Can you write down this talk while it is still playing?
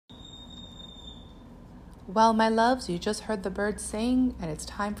Well, my loves, you just heard the birds sing, and it's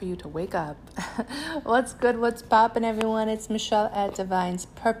time for you to wake up. What's good? What's poppin', everyone? It's Michelle at Divine's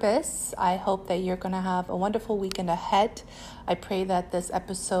Purpose. I hope that you're going to have a wonderful weekend ahead. I pray that this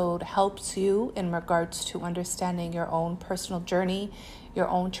episode helps you in regards to understanding your own personal journey, your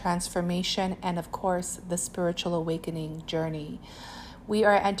own transformation, and of course, the spiritual awakening journey. We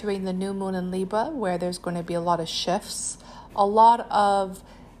are entering the new moon in Libra, where there's going to be a lot of shifts, a lot of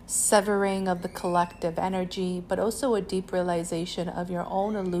severing of the collective energy, but also a deep realization of your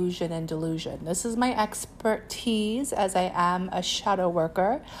own illusion and delusion. This is my expertise as I am a shadow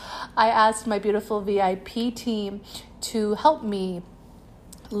worker. I asked my beautiful VIP team to help me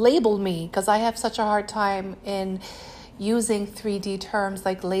label me because I have such a hard time in using 3D terms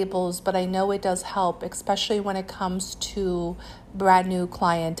like labels, but I know it does help, especially when it comes to brand new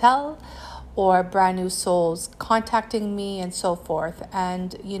clientele or brand new souls contacting me and so forth.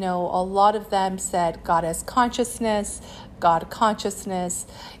 And, a lot of them said goddess consciousness, God consciousness,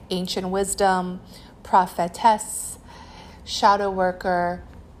 ancient wisdom, prophetess, shadow worker.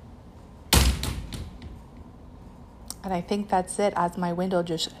 And I think that's it as my window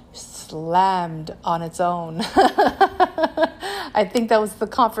just slammed on its own. I think that was the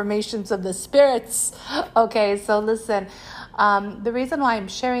confirmations of the spirits. Okay, so listen. The reason why I'm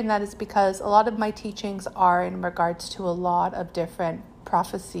sharing that is because a lot of my teachings are in regards to a lot of different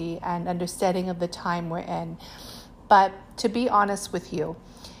prophecy and understanding of the time we're in. But to be honest with you,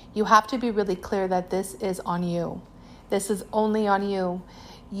 you have to be really clear that this is on you. This is only on you.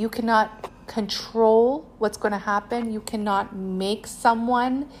 You cannot control what's going to happen. You cannot make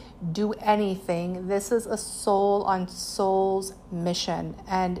someone do anything. This is a soul on soul's mission.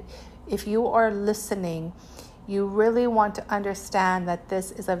 And if you are listening, you really want to understand that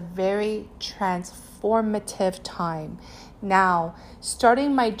this is a very transformative time. Now,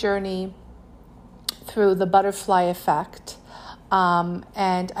 starting my journey through the butterfly effect,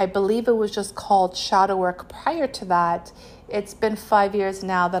 and I believe it was just called shadow work prior to that. It's been 5 years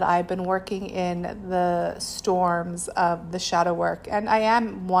now that I've been working in the storms of the shadow work. And I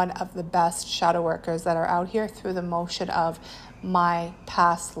am one of the best shadow workers that are out here through the motion of my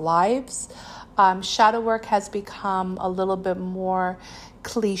past lives. Shadow work has become a little bit more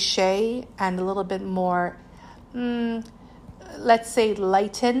cliche and a little bit more, let's say,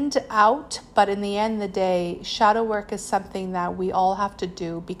 lightened out. But in the end of the day, shadow work is something that we all have to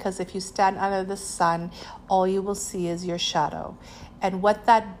do, because if you stand under the sun, all you will see is your shadow. And what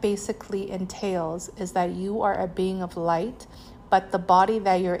that basically entails is that you are a being of light, but the body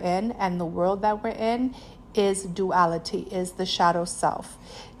that you're in and the world that we're in is duality, is the shadow self.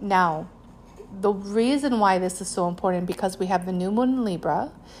 Now, the reason why this is so important, because we have the new moon in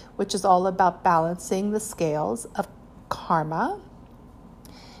Libra, which is all about balancing the scales of karma.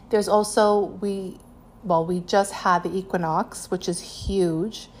 There's also, we just had the equinox, which is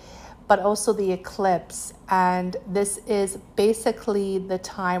huge, but also the eclipse. And this is basically the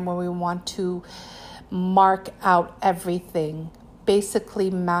time where we want to mark out everything, basically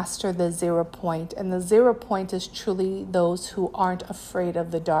master the 0 point. And the 0 point is truly those who aren't afraid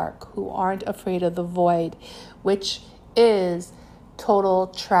of the dark, who aren't afraid of the void, which is total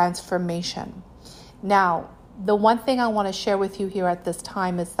transformation. Now, the one thing I want to share with you here at this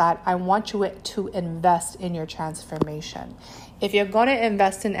time is that I want you to invest in your transformation. If you're going to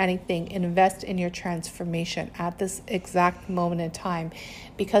invest in anything, invest in your transformation at this exact moment in time.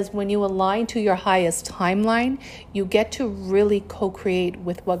 Because when you align to your highest timeline, you get to really co-create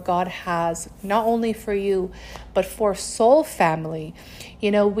with what God has, not only for you, but for soul family.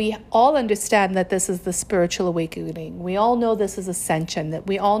 We all understand that this is the spiritual awakening. We all know this is ascension, that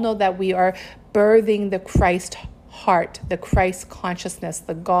we all know that we are birthing the Christ heart, the Christ consciousness,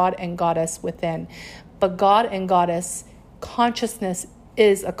 the God and Goddess within. But God and Goddess consciousness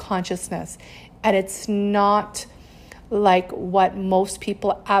is a consciousness, and it's not like what most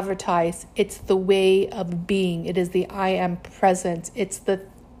people advertise. It's the way of being. It is the I am present. It's the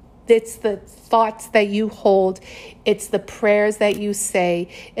thoughts that you hold. It's the prayers that you say.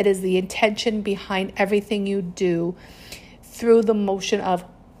 It is the intention behind everything you do through the motion of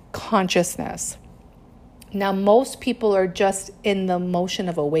consciousness. Now, most people are just in the motion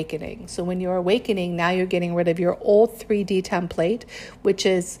of awakening. So when you're awakening, now you're getting rid of your old 3D template, which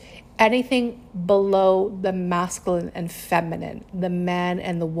is anything below the masculine and feminine, the man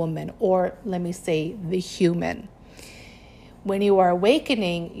and the woman, or let me say the human. When you are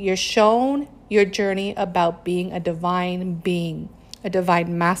awakening, you're shown your journey about being a divine being, a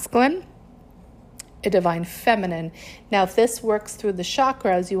divine masculine a divine feminine. Now, if this works through the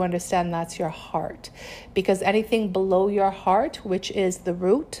chakras, you understand that's your heart, because anything below your heart, which is the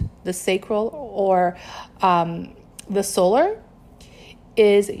root, the sacral, or the solar,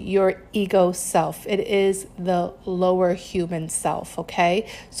 is your ego self. It is the lower human self, okay?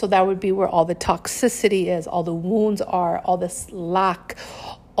 So that would be where all the toxicity is, all the wounds are, all this lack,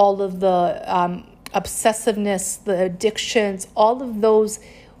 all of the obsessiveness, the addictions, all of those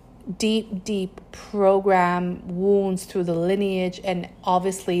deep program wounds through the lineage, and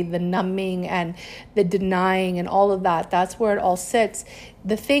obviously the numbing and the denying and all of that. That's where it all sits.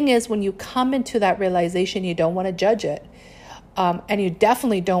 The thing is, when you come into that realization, you don't want to judge it. And you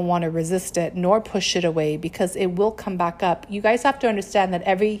definitely don't want to resist it nor push it away, because it will come back up. You guys have to understand that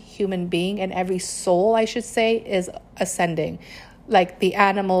every human being and every soul, I should say, is ascending. Like the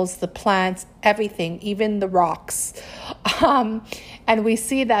animals, the plants, everything, even the rocks. And we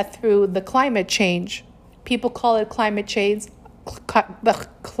see that through the climate change. People call it climate change.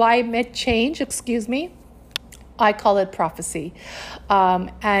 I call it prophecy.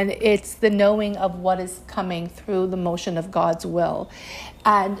 And it's the knowing of what is coming through the motion of God's will.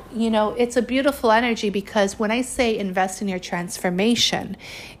 And, it's a beautiful energy, because when I say invest in your transformation,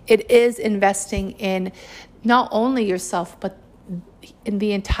 it is investing in not only yourself, but in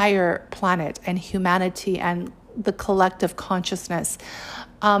the entire planet and humanity and the collective consciousness.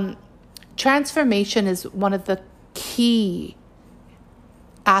 Transformation is one of the key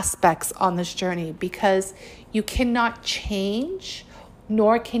aspects on this journey, because you cannot change,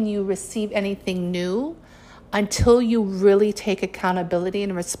 nor can you receive anything new until you really take accountability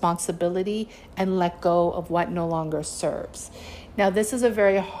and responsibility and let go of what no longer serves. Now, this is a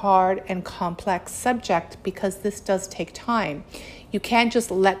very hard and complex subject, because this does take time. You can't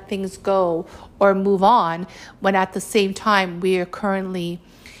just let things go or move on when at the same time we are currently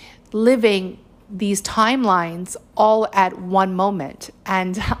living these timelines all at one moment.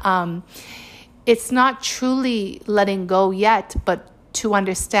 And it's not truly letting go yet, but to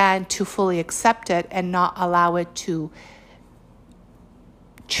understand, to fully accept it and not allow it to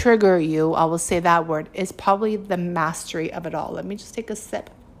trigger you, I will say that word, is probably the mastery of it all. Let me just take a sip.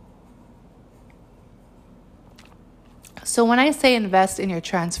 So when I say invest in your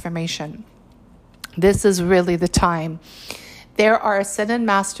transformation, this is really the time. There are ascended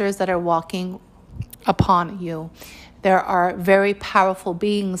masters that are walking upon you. There are very powerful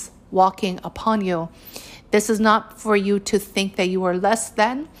beings walking upon you. This is not for you to think that you are less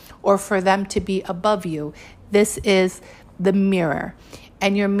than or for them to be above you. This is the mirror,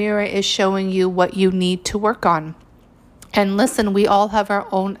 and your mirror is showing you what you need to work on. And listen, we all have our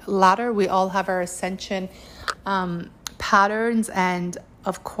own ladder. We all have our ascension patterns, and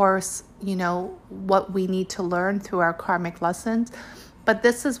of course, what we need to learn through our karmic lessons. But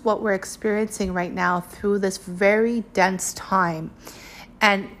this is what we're experiencing right now through this very dense time.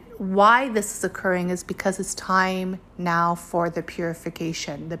 And why this is occurring is because it's time now for the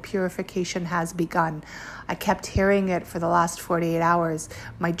purification. The purification has begun. I kept hearing it for the last 48 hours.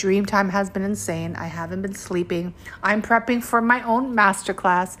 My dream time has been insane. I haven't been sleeping. I'm prepping for my own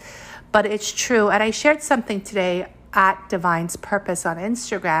masterclass, but it's true. And I shared something today at Divine's Purpose on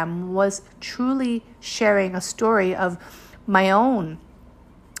Instagram, was truly sharing a story of my own,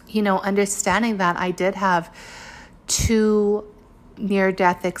 understanding that I did have 2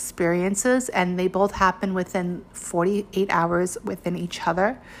 near-death experiences, and they both happened within 48 hours within each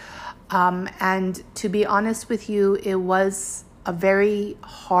other. And to be honest with you, it was a very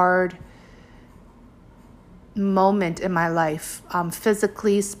hard moment in my life,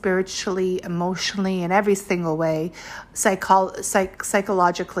 physically, spiritually, emotionally, in every single way,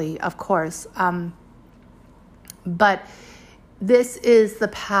 psychologically, of course. But this is the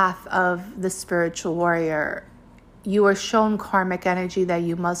path of the spiritual warrior. You are shown karmic energy that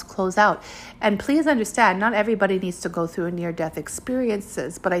you must close out. And please understand, not everybody needs to go through a near-death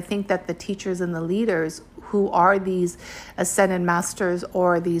experiences, but I think that the teachers and the leaders who are these ascended masters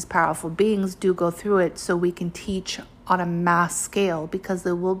or these powerful beings do go through it, so we can teach on a mass scale, because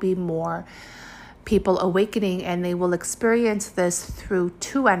there will be more people awakening, and they will experience this through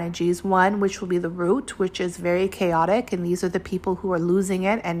 2 energies. One, which will be the root, which is very chaotic, and these are the people who are losing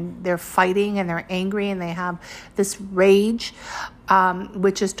it, and they're fighting, and they're angry, and they have this rage,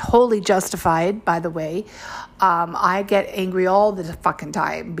 which is totally justified, by the way. I get angry all the fucking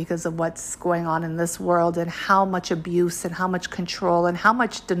time because of what's going on in this world, and how much abuse and how much control and how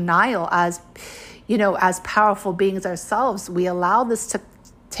much denial, as powerful beings ourselves, we allow this to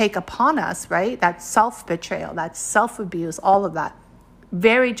take upon us, right? That self-betrayal, that self-abuse, all of that.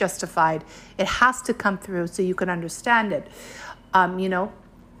 Very justified. It has to come through so you can understand it.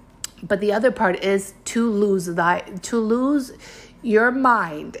 But the other part is to lose your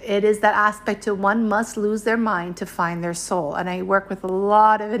mind. It is that aspect to one must lose their mind to find their soul. And I work with a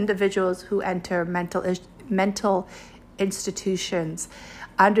lot of individuals who enter mental institutions,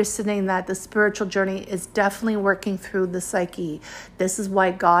 understanding that the spiritual journey is definitely working through the psyche. This is why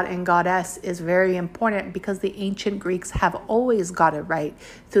God and Goddess is very important, because the ancient Greeks have always got it right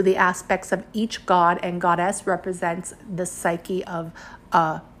through the aspects of each god and goddess represents the psyche of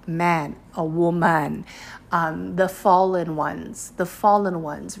a man, a woman, the fallen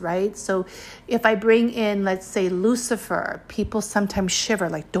ones, right? So if I bring in, let's say, Lucifer, people sometimes shiver,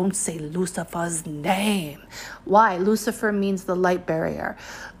 like, don't say Lucifer's name. Why? Lucifer means the light barrier,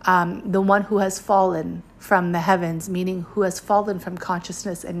 the one who has fallen from the heavens, meaning who has fallen from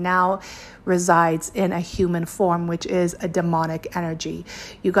consciousness and now resides in a human form, which is a demonic energy.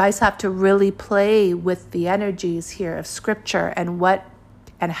 You guys have to really play with the energies here of scripture and what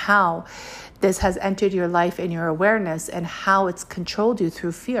and how this has entered your life and your awareness and how it's controlled you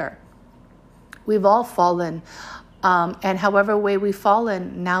through fear. We've all fallen. And however way we've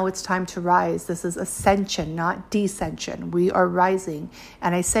fallen, now it's time to rise. This is ascension, not descension. We are rising.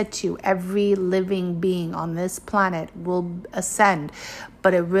 And I said to you, every living being on this planet will ascend.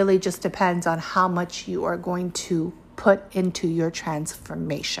 But it really just depends on how much you are going to put into your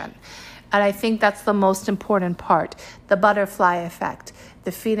transformation. And I think that's the most important part. The butterfly effect,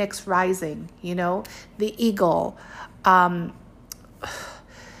 the phoenix rising, the eagle.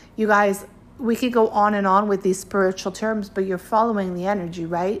 You guys, we could go on and on with these spiritual terms, but you're following the energy,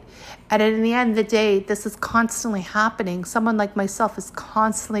 right? And in the end of the day, this is constantly happening. Someone like myself is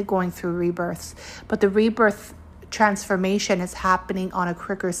constantly going through rebirths, but the rebirth transformation is happening on a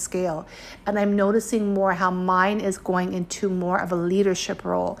quicker scale. And I'm noticing more how mine is going into more of a leadership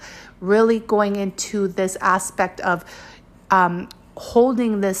role, really going into this aspect of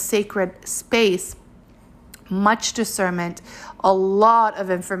holding this sacred space, much discernment, a lot of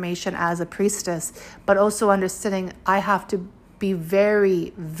information as a priestess, but also understanding I have to be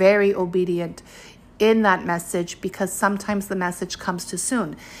very, very obedient in that message, because sometimes the message comes too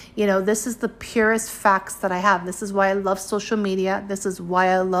soon. This is the purest facts that I have. This is why I love social media. This is why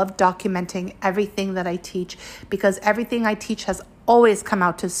I love documenting everything that I teach, because everything I teach has always come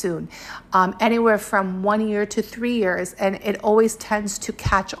out too soon, anywhere from 1 year to 3 years. And it always tends to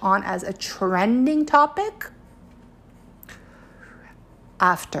catch on as a trending topic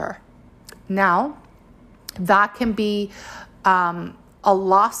after. Now, that can be a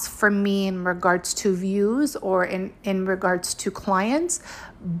loss for me in regards to views or in regards to clients,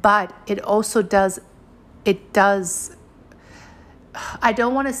 but it also does, I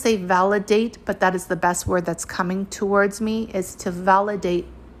don't want to say validate, but that is the best word that's coming towards me, is to validate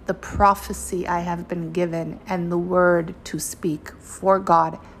the prophecy I have been given and the word to speak for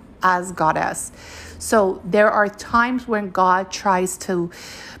God as Goddess. So there are times when God tries to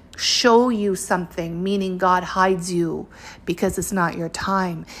show you something, meaning God hides you because it's not your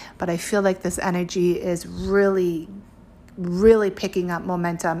time. But I feel like this energy is really, really picking up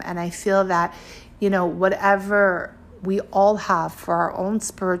momentum. And I feel that, whatever we all have for our own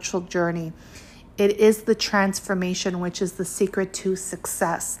spiritual journey, it is the transformation, which is the secret to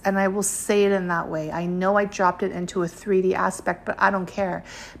success. And I will say it in that way. I know I dropped it into a 3D aspect, but I don't care,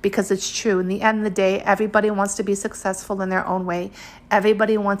 because it's true. In the end of the day, everybody wants to be successful in their own way.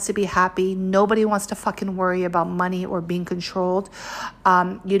 Everybody wants to be happy. Nobody wants to fucking worry about money or being controlled.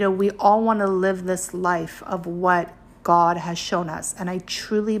 We all want to live this life of what God has shown us. And I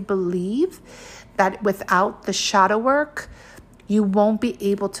truly believe that without the shadow work, you won't be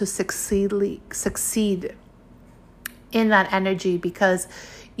able to succeed in that energy, because,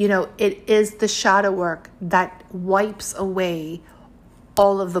 it is the shadow work that wipes away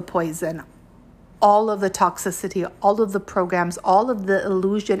all of the poison, all of the toxicity, all of the programs, all of the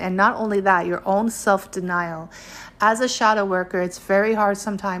illusion. And not only that, your own self-denial. As a shadow worker, it's very hard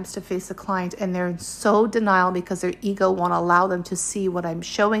sometimes to face a client and they're so denial because their ego won't allow them to see what I'm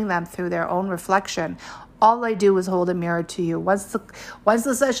showing them through their own reflection. All I do is hold a mirror to you. Once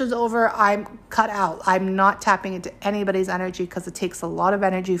the session's over, I'm cut out. I'm not tapping into anybody's energy, because it takes a lot of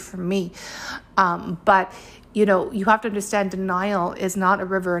energy from me. But you have to understand, denial is not a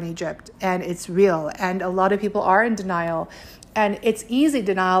river in Egypt, and it's real. And a lot of people are in denial. And it's easy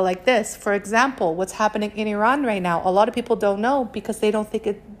denial like this. For example, what's happening in Iran right now, a lot of people don't know because they don't think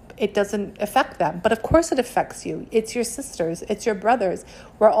it doesn't affect them. But of course it affects you. It's your sisters. It's your brothers.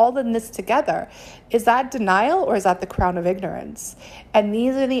 We're all in this together. Is that denial, or is that the crown of ignorance? And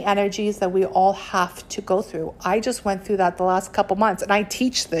these are the energies that we all have to go through. I just went through that the last couple months, and I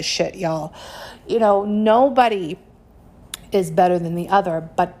teach this shit, y'all. Nobody is better than the other,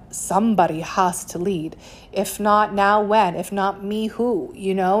 but somebody has to lead. If not now, when? If not me, who?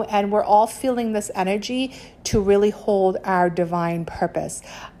 And we're all feeling this energy to really hold our divine purpose,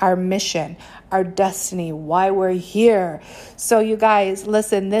 our mission, our destiny, why we're here. So you guys,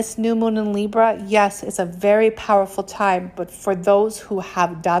 listen, this new moon in Libra, yes, it's a very powerful time, but for those who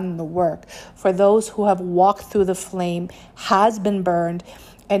have done the work, for those who have walked through the flame, has been burned,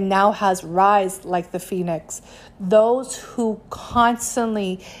 and now has rise like the phoenix. Those who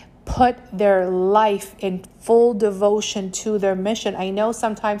constantly put their life in full devotion to their mission. I know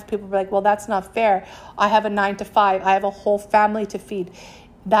sometimes people are like, well, that's not fair. I have a 9 to 5. I have a whole family to feed.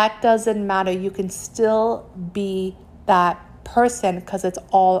 That doesn't matter. You can still be that person because it's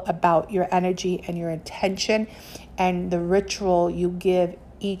all about your energy and your intention and the ritual you give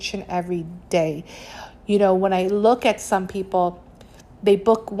each and every day. When I look at some people, they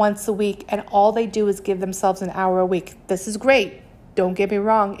book once a week and all they do is give themselves an hour a week. This is great. Don't get me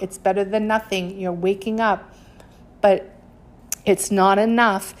wrong. It's better than nothing. You're waking up. But it's not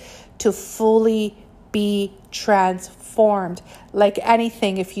enough to fully be transformed. Like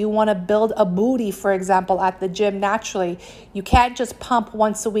anything, if you want to build a booty, for example, at the gym naturally, you can't just pump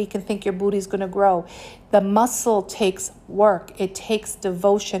once a week and think your booty's going to grow. The muscle takes work. It takes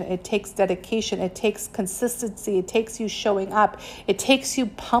devotion. It takes dedication. It takes consistency. It takes you showing up. It takes you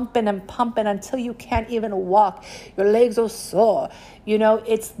pumping and pumping until you can't even walk. Your legs are sore.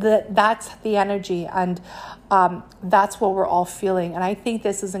 That's the energy. And that's what we're all feeling. And I think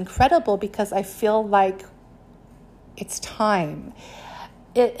this is incredible because I feel like it's time.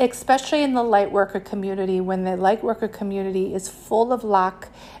 Especially in the light worker community, when the light worker community is full of lack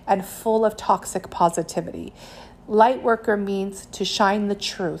and full of toxic positivity. Light worker means to shine the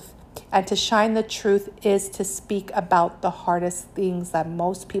truth. And to shine the truth is to speak about the hardest things that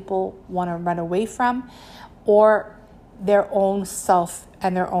most people want to run away from, or their own self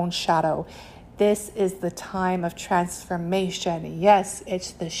and their own shadow. This is the time of transformation. Yes,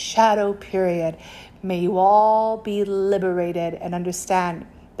 it's the shadow period. May you all be liberated and understand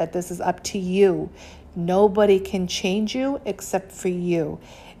that this is up to you. Nobody can change you except for you.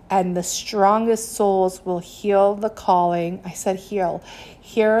 And the strongest souls will heal the calling. I said heal.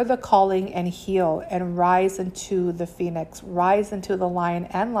 Hear the calling and heal and rise into the phoenix. Rise into the lion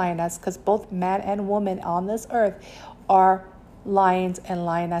and lioness, because both man and woman on this earth are lions and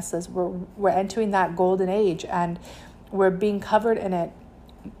lionesses. We're entering that golden age and we're being covered in it.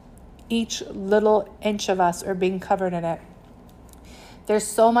 Each little inch of us are being covered in it. There's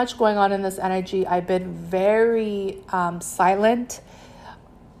so much going on in this energy. I've been very silent,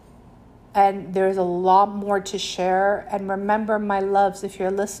 and there's a lot more to share. And remember, my loves, if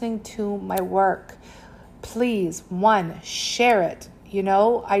you're listening to my work, please, share it.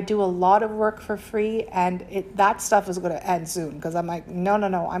 I do a lot of work for free, and that stuff is going to end soon because I'm like, no.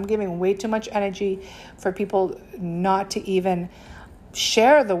 I'm giving way too much energy for people not to even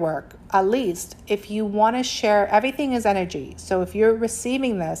share the work. At least if you want to share, everything is energy. So if you're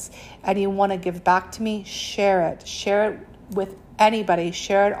receiving this and you want to give back to me, share it with anybody.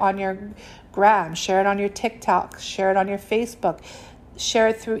 Share it on your gram, share it on your TikTok, share it on your Facebook, share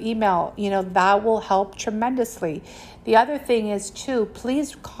it through email. That will help tremendously. The other thing is too,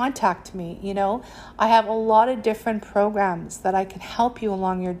 please contact me. I have a lot of different programs that I can help you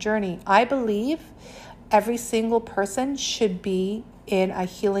along your journey. I believe every single person should be in a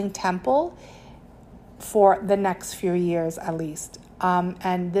healing temple for the next few years at least.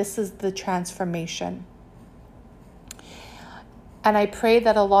 And this is the transformation. And I pray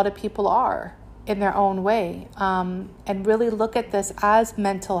that a lot of people are in their own way, and really look at this as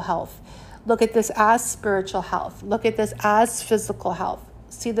mental health. Look at this as spiritual health. Look at this as physical health.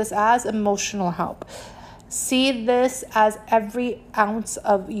 See this as emotional health. See this as every ounce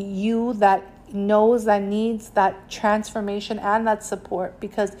of you that knows that needs that transformation and that support,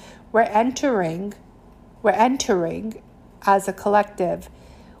 because we're entering as a collective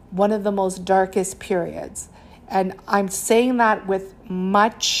one of the most darkest periods. And I'm saying that with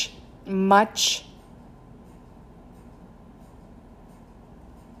much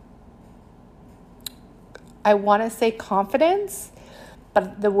I want to say confidence,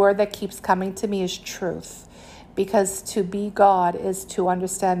 but the word that keeps coming to me is truth. Because to be God is to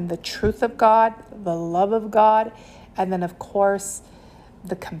understand the truth of God, the love of God, and then, of course,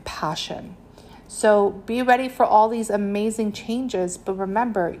 the compassion. So be ready for all these amazing changes. But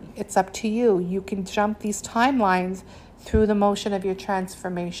remember, it's up to you. You can jump these timelines through the motion of your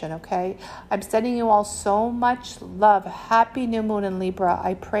transformation, okay? I'm sending you all so much love. Happy new moon in Libra.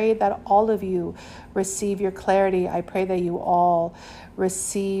 I pray that all of you receive your clarity. I pray that you all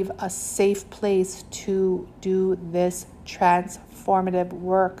receive a safe place to do this transformation transformative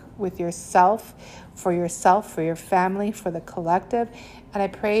work with yourself, for your family, for the collective. And I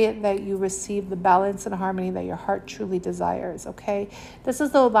pray that you receive the balance and harmony that your heart truly desires, okay? This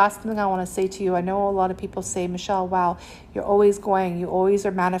is the last thing I want to say to you. I know a lot of people say, Michelle, wow, you're always going. You always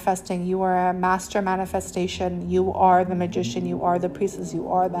are manifesting. You are a master manifestation. You are the magician. You are the priestess. You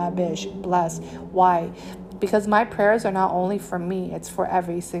are that bitch. Bless. Why? Because my prayers are not only for me, it's for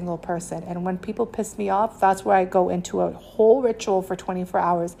every single person. And when people piss me off, that's where I go into a whole ritual for 24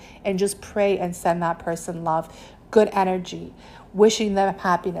 hours and just pray and send that person love, good energy, wishing them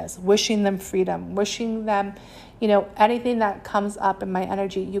happiness, wishing them freedom, wishing them, anything that comes up in my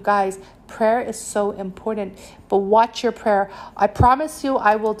energy. You guys, prayer is so important, but watch your prayer. I promise you,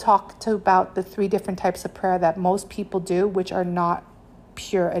 I will talk about the 3 different types of prayer that most people do, which are not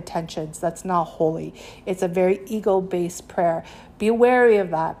pure attentions. That's not holy. It's a very ego-based prayer. Be wary of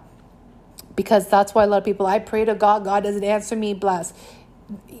that, because that's why a lot of people, I pray to God, God doesn't answer me, bless.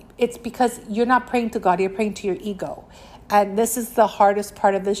 It's because you're not praying to God, you're praying to your ego. And this is the hardest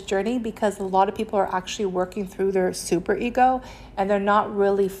part of this journey, because a lot of people are actually working through their super ego and they're not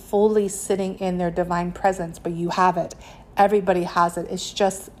really fully sitting in their divine presence, but you have it. Everybody has it. It's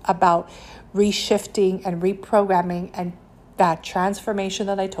just about reshifting and reprogramming and that transformation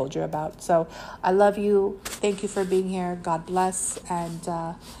that I told you about. So I love you. Thank you for being here. God bless, and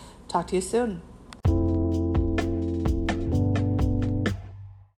talk to you soon.